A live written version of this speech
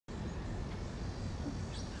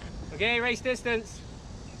Okay, race distance.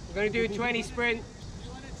 We're going to do a 20 sprint. You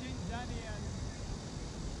want to change Danny and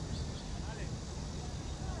Alex?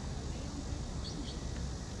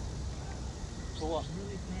 For what?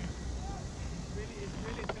 It's really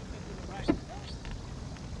tilted to the right.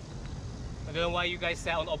 I don't know why you guys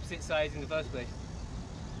sat on opposite sides in the first place.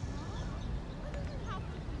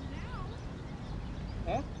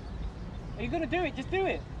 Huh? Are you going to do it? Just do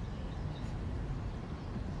it.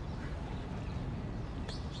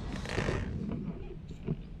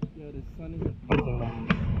 Yo, the sun is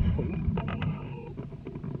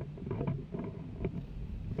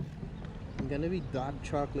I'm gonna be dark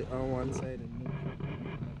chocolate on one side and milk chocolate on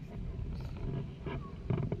the next.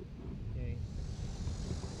 Okay.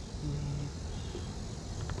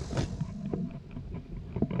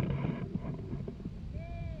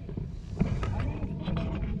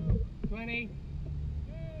 20.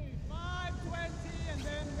 5:20 and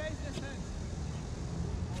then race distance.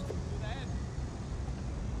 To the end.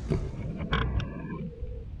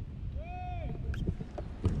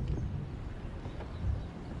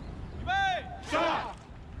 Stop!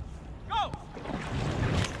 Go!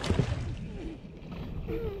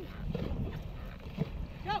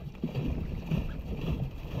 Go!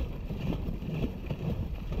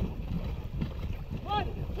 1,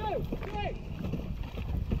 2, 3.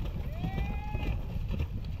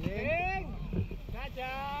 Ding! That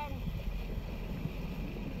down.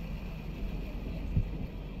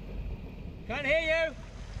 Can't hear you.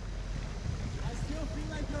 I still feel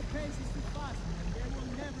like your pace is too fast. They will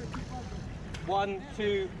never keep up with you. 1,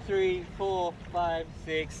 2, 3, 4, 5,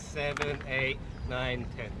 6, 7, 8, 9,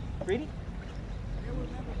 10. Really? They will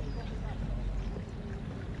never keep up with us.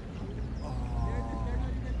 They're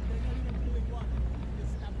not even doing one. They're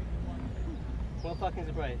just snapping the one. What fucking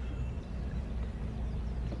surprise?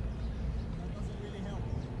 That doesn't really help.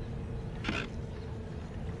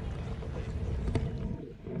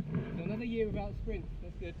 So another year without sprints.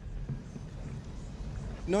 That's good.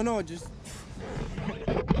 No, just A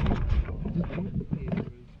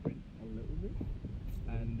little bit,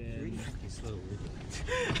 and then slow.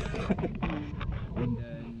 and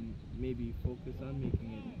then maybe focus on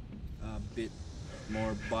making it A bit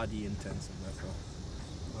more body intensive, that's all.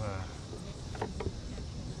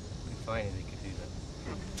 If only they could do that.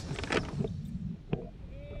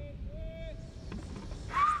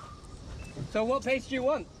 So what pace do you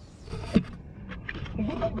want?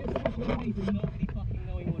 Nobody fucking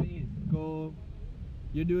knowing what it is. Go.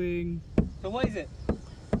 You're doing. So what is it?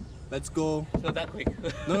 Let's go. It's not that quick.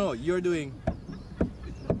 No, you're doing.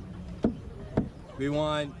 We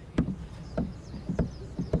want.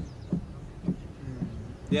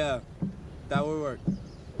 Yeah, that will work.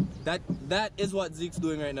 That is what Zeke's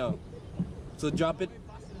doing right now. So drop it.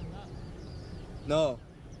 No.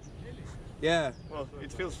 Yeah. Well,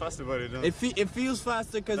 it feels faster, but it doesn't. It feels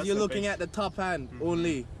faster because That's you're the looking pace. at the top hand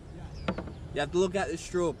only. You have to look at the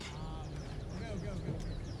stroke.